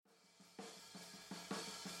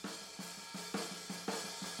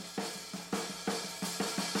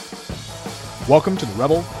Welcome to the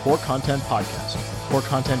Rebel Core Content Podcast. Core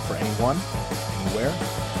content for anyone, anywhere,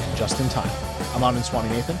 and just in time. I'm Anand Swami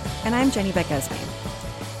Nathan. And I'm Jenny Beck-Esme.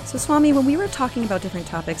 So Swami, when we were talking about different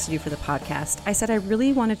topics to do for the podcast, I said I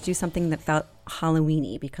really wanted to do something that felt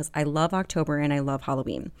Halloween-y because I love October and I love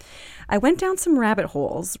Halloween. I went down some rabbit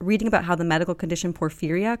holes reading about how the medical condition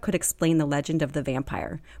porphyria could explain the legend of the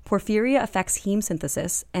vampire. Porphyria affects heme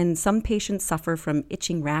synthesis, and some patients suffer from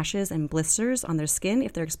itching rashes and blisters on their skin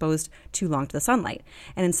if they're exposed too long to the sunlight.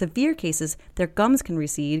 And in severe cases, their gums can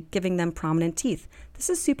recede, giving them prominent teeth. This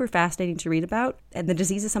is super fascinating to read about, and the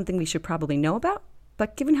disease is something we should probably know about.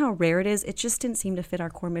 But given how rare it is, it just didn't seem to fit our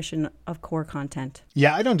core mission of core content.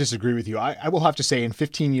 Yeah, I don't disagree with you. I will have to say in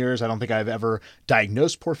 15 years, I don't think I've ever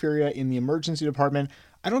diagnosed porphyria in the emergency department.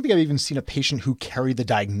 I don't think I've even seen a patient who carried the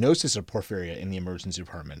diagnosis of porphyria in the emergency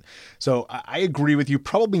department. So I agree with you,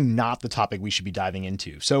 probably not the topic we should be diving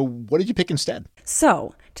into. So what did you pick instead?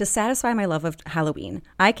 So to satisfy my love of Halloween,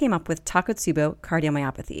 I came up with Takotsubo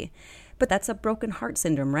cardiomyopathy. But that's a broken heart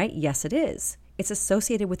syndrome, right? Yes, it is. It's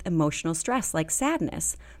associated with emotional stress like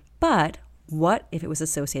sadness. But what if it was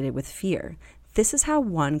associated with fear? This is how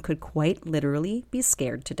one could quite literally be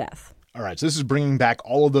scared to death. All right, so this is bringing back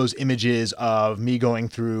all of those images of me going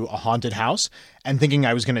through a haunted house and thinking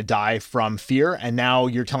I was going to die from fear. And now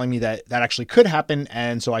you're telling me that that actually could happen,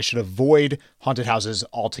 and so I should avoid haunted houses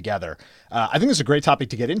altogether. I think this is a great topic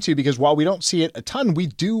to get into because while we don't see it a ton, we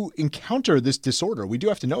do encounter this disorder. We do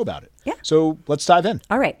have to know about it. Yeah. So let's dive in.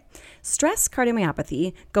 All right. Stress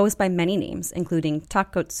cardiomyopathy goes by many names, including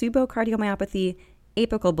Takotsubo cardiomyopathy,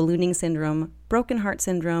 apical ballooning syndrome, broken heart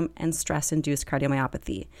syndrome, and stress-induced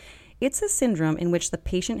cardiomyopathy. It's a syndrome in which the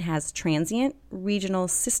patient has transient regional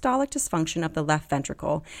systolic dysfunction of the left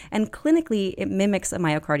ventricle, and clinically it mimics a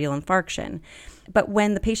myocardial infarction. But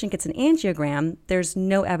when the patient gets an angiogram, there's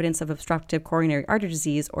no evidence of obstructive coronary artery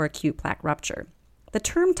disease or acute plaque rupture. The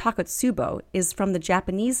term Takotsubo is from the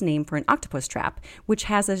Japanese name for an octopus trap, which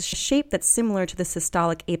has a shape that's similar to the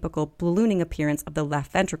systolic apical ballooning appearance of the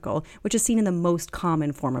left ventricle, which is seen in the most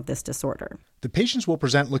common form of this disorder. The patients will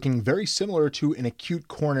present looking very similar to an acute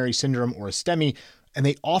coronary syndrome or a STEMI, and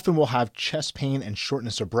they often will have chest pain and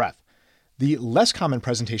shortness of breath. The less common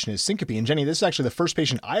presentation is syncope. And Jenny, this is actually the first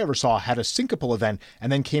patient I ever saw had a syncopal event and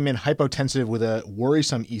then came in hypotensive with a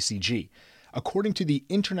worrisome ECG. According to the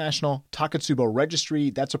International Takotsubo Registry,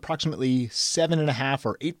 that's approximately 7.5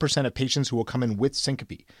 or 8% of patients who will come in with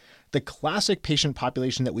syncope. The classic patient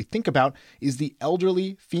population that we think about is the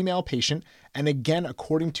elderly female patient. And again,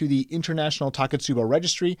 according to the International Takotsubo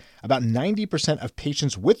Registry, about 90% of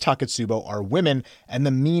patients with Takotsubo are women, and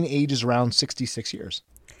the mean age is around 66 years.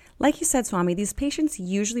 Like you said, Swami, these patients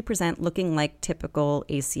usually present looking like typical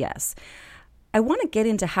ACS. I want to get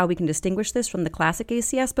into how we can distinguish this from the classic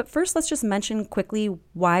ACS, but first let's just mention quickly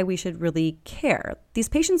why we should really care. These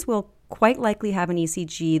patients will quite likely have an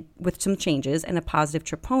ECG with some changes and a positive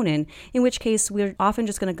troponin, in which case we're often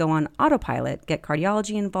just going to go on autopilot, get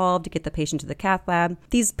cardiology involved, get the patient to the cath lab.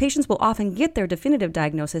 These patients will often get their definitive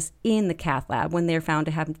diagnosis in the cath lab when they're found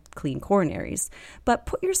to have clean coronaries. But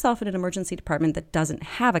put yourself in an emergency department that doesn't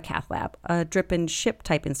have a cath lab, a drip and ship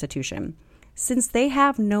type institution. Since they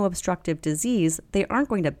have no obstructive disease, they aren't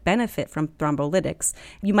going to benefit from thrombolytics.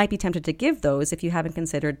 You might be tempted to give those if you haven't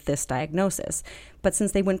considered this diagnosis. But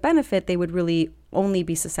since they wouldn't benefit, they would really only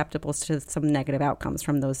be susceptible to some negative outcomes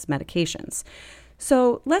from those medications.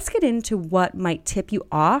 So let's get into what might tip you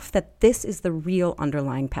off that this is the real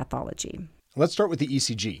underlying pathology. Let's start with the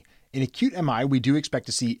ECG. In acute MI, we do expect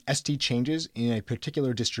to see ST changes in a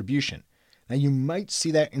particular distribution. Now, you might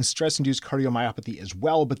see that in stress-induced cardiomyopathy as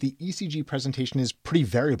well, but the ECG presentation is pretty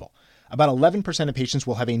variable. About 11% of patients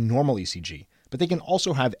will have a normal ECG, but they can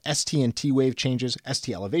also have ST and T wave changes,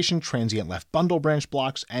 ST elevation, transient left bundle branch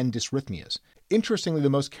blocks, and dysrhythmias. Interestingly, the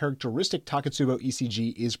most characteristic Takotsubo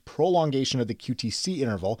ECG is prolongation of the QTC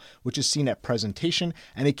interval, which is seen at presentation,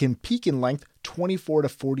 and it can peak in length 24 to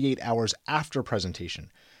 48 hours after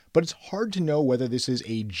presentation. But it's hard to know whether this is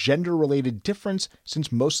a gender-related difference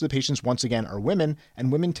since most of the patients, once again, are women,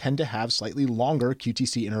 and women tend to have slightly longer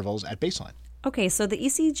QTC intervals at baseline. Okay, so the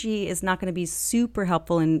ECG is not going to be super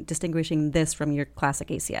helpful in distinguishing this from your classic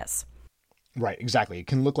ACS. Right, exactly. It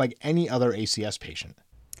can look like any other ACS patient.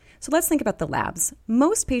 So let's think about the labs.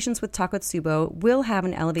 Most patients with Takotsubo will have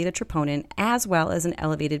an elevated troponin as well as an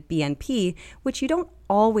elevated BNP, which you don't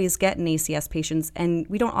always get in ACS patients, and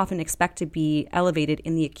we don't often expect to be elevated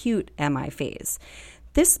in the acute MI phase.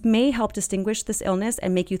 This may help distinguish this illness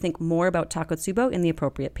and make you think more about Takotsubo in the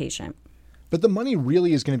appropriate patient. But the money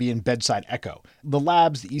really is going to be in bedside echo. The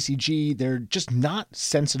labs, the ECG, they're just not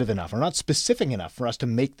sensitive enough or not specific enough for us to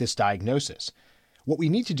make this diagnosis. What we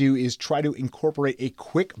need to do is try to incorporate a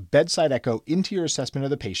quick bedside echo into your assessment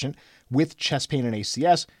of the patient with chest pain and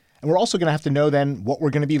ACS. And we're also going to have to know then what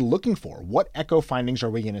we're going to be looking for. What echo findings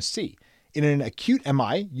are we going to see? In an acute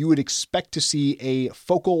MI, you would expect to see a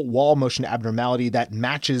focal wall motion abnormality that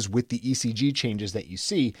matches with the ECG changes that you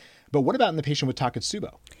see. But what about in the patient with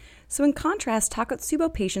Takotsubo? So in contrast,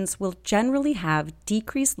 Takotsubo patients will generally have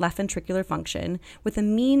decreased left ventricular function with a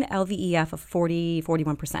mean LVEF of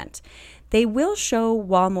 41%. They will show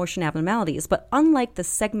wall motion abnormalities, but unlike the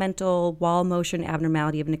segmental wall motion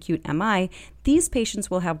abnormality of an acute MI, these patients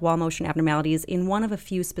will have wall motion abnormalities in one of a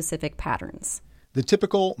few specific patterns. The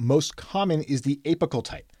typical, most common is the apical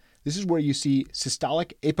type. This is where you see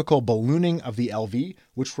systolic apical ballooning of the LV,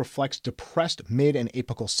 which reflects depressed mid and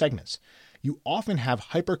apical segments. You often have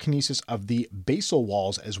hyperkinesis of the basal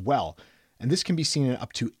walls as well, and this can be seen in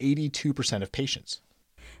up to 82% of patients.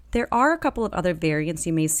 There are a couple of other variants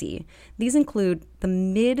you may see. These include the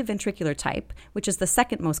mid-ventricular type, which is the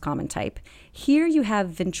second most common type. Here you have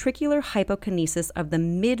ventricular hypokinesis of the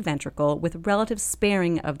mid-ventricle with relative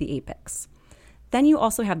sparing of the apex. Then you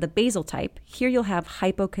also have the basal type. Here you'll have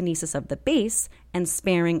hypokinesis of the base and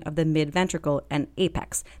sparing of the mid-ventricle and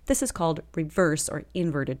apex. This is called reverse or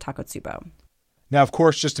inverted Takotsubo. Now, of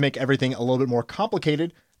course, just to make everything a little bit more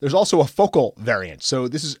complicated, there's also a focal variant. So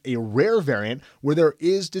this is a rare variant where there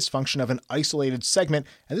is dysfunction of an isolated segment,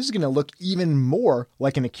 and this is going to look even more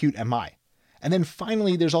like an acute MI. And then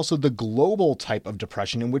finally, there's also the global type of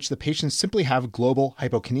depression in which the patients simply have global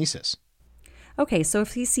hypokinesis. Okay, so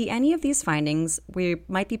if we see any of these findings, we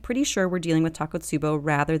might be pretty sure we're dealing with Takotsubo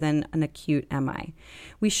rather than an acute MI.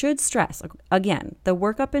 We should stress, again, the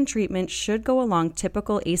workup and treatment should go along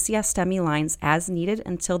typical ACS STEMI lines as needed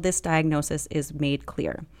until this diagnosis is made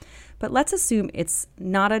clear. But let's assume it's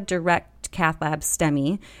not a direct cath lab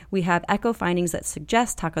STEMI. We have echo findings that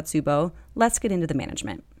suggest Takotsubo. Let's get into the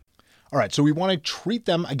management. All right, so we want to treat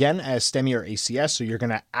them again as STEMI or ACS. So you're going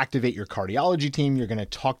to activate your cardiology team. You're going to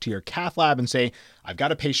talk to your cath lab and say, I've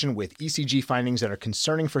got a patient with ECG findings that are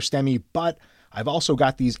concerning for STEMI, but I've also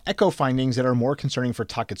got these echo findings that are more concerning for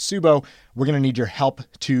Takotsubo. We're going to need your help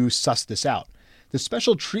to suss this out. The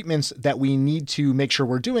special treatments that we need to make sure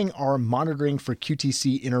we're doing are monitoring for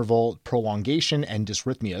QTC interval prolongation and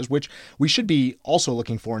dysrhythmias, which we should be also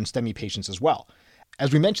looking for in STEMI patients as well.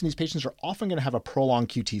 As we mentioned, these patients are often going to have a prolonged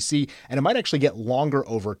QTC, and it might actually get longer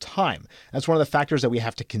over time. That's one of the factors that we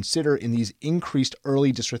have to consider in these increased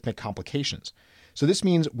early dysrhythmic complications. So this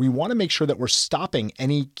means we want to make sure that we're stopping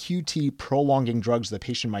any QT prolonging drugs the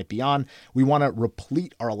patient might be on. We want to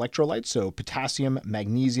replete our electrolytes, so potassium,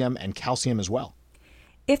 magnesium, and calcium as well.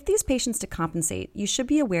 If these patients decompensate, you should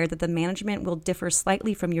be aware that the management will differ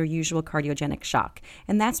slightly from your usual cardiogenic shock,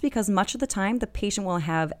 and that's because much of the time the patient will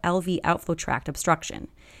have LV outflow tract obstruction.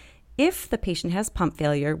 If the patient has pump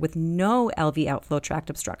failure with no LV outflow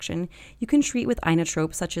tract obstruction, you can treat with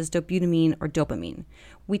inotropes such as dobutamine or dopamine.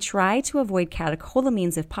 We try to avoid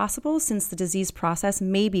catecholamines if possible, since the disease process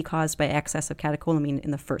may be caused by excess of catecholamine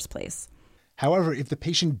in the first place. However, if the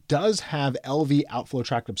patient does have LV outflow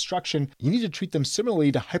tract obstruction, you need to treat them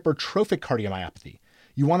similarly to hypertrophic cardiomyopathy.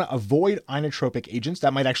 You want to avoid inotropic agents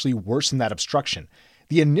that might actually worsen that obstruction.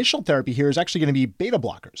 The initial therapy here is actually going to be beta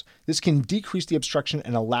blockers. This can decrease the obstruction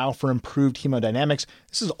and allow for improved hemodynamics.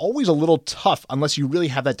 This is always a little tough unless you really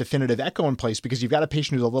have that definitive echo in place, because you've got a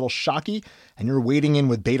patient who's a little shocky and you're waiting in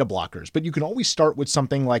with beta blockers. But you can always start with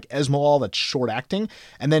something like esmolol that's short acting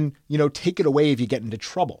and then, take it away if you get into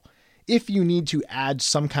trouble. If you need to add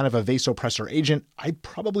some kind of a vasopressor agent, I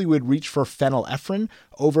probably would reach for phenylephrine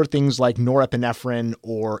over things like norepinephrine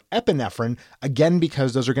or epinephrine, again,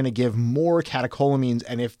 because those are going to give more catecholamines.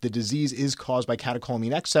 And if the disease is caused by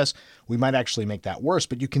catecholamine excess, we might actually make that worse.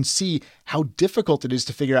 But you can see how difficult it is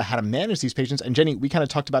to figure out how to manage these patients. And Jenny, we kind of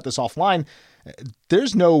talked about this offline.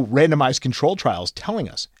 There's no randomized control trials telling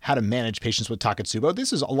us how to manage patients with Takotsubo.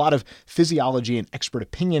 This is a lot of physiology and expert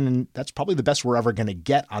opinion, and that's probably the best we're ever going to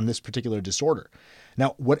get on this particular disorder.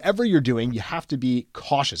 Now, whatever you're doing, you have to be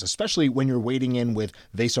cautious, especially when you're waiting in with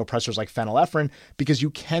vasopressors like phenylephrine, because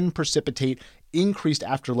you can precipitate increased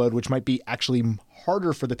afterload, which might be actually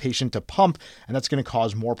harder for the patient to pump, and that's going to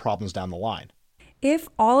cause more problems down the line. If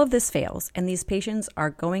all of this fails and these patients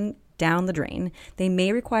are going down the drain, they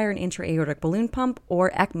may require an intra-aortic balloon pump or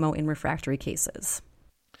ECMO in refractory cases.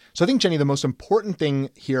 So I think, Jenny, the most important thing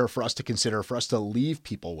here for us to consider, for us to leave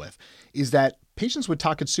people with, is that patients with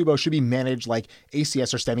Takotsubo should be managed like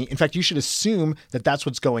ACS or STEMI. In fact, you should assume that that's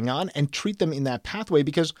what's going on and treat them in that pathway,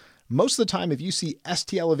 because Most of the time, if you see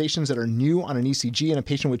ST elevations that are new on an ECG in a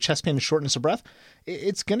patient with chest pain and shortness of breath,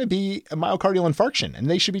 it's going to be a myocardial infarction, and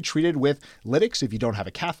they should be treated with lytics if you don't have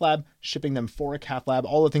a cath lab, shipping them for a cath lab,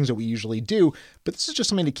 all the things that we usually do. But this is just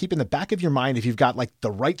something to keep in the back of your mind if you've got like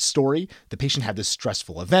the right story. The patient had this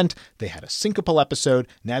stressful event, they had a syncopal episode,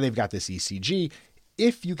 now they've got this ECG.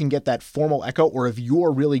 If you can get that formal echo, or if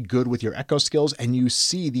you're really good with your echo skills and you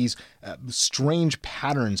see these strange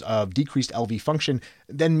patterns of decreased LV function,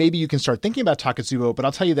 then maybe you can start thinking about Takotsubo. But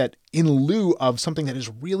I'll tell you that in lieu of something that is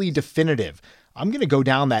really definitive, I'm going to go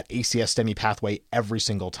down that ACS STEMI pathway every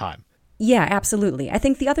single time. Yeah, absolutely. I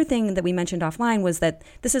think the other thing that we mentioned offline was that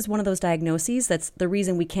this is one of those diagnoses that's the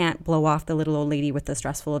reason we can't blow off the little old lady with the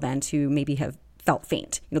stressful event who maybe have felt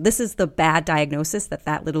faint. This is the bad diagnosis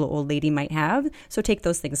that little old lady might have. So take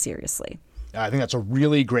those things seriously. I think that's a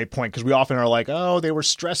really great point, because we often are like, oh, they were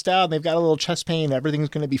stressed out and they've got a little chest pain, everything's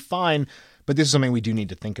going to be fine. But this is something we do need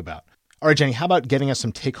to think about. All right, Jenny, how about getting us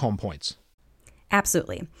some take-home points?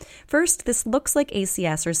 Absolutely. First, this looks like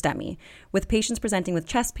ACS or STEMI, with patients presenting with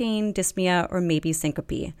chest pain, dyspnea, or maybe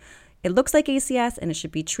syncope. It looks like ACS, and it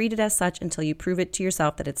should be treated as such until you prove it to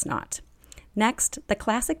yourself that it's not. Next, the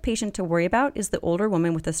classic patient to worry about is the older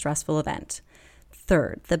woman with a stressful event.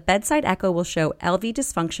 Third, the bedside echo will show LV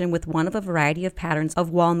dysfunction with one of a variety of patterns of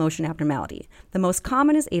wall motion abnormality. The most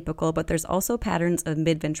common is apical, but there's also patterns of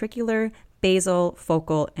midventricular, basal,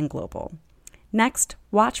 focal, and global. Next,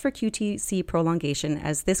 watch for QTC prolongation,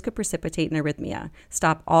 as this could precipitate an arrhythmia.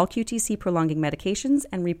 Stop all QTC prolonging medications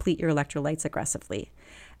and replete your electrolytes aggressively.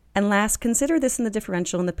 And last, consider this in the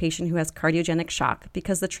differential in the patient who has cardiogenic shock,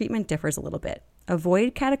 because the treatment differs a little bit.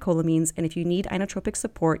 Avoid catecholamines, and if you need inotropic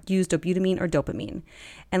support, use dobutamine or dopamine.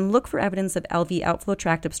 And look for evidence of LV outflow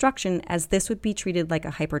tract obstruction, as this would be treated like a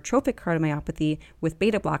hypertrophic cardiomyopathy with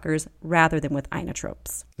beta blockers rather than with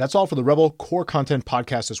inotropes. That's all for the Rebel Core Content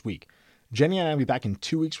Podcast this week. Jenny and I will be back in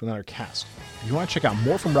 2 weeks with another cast. If you want to check out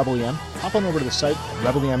more from Rebel EM, hop on over to the site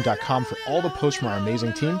at rebelem.com for all the posts from our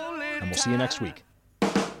amazing team, and we'll see you next week.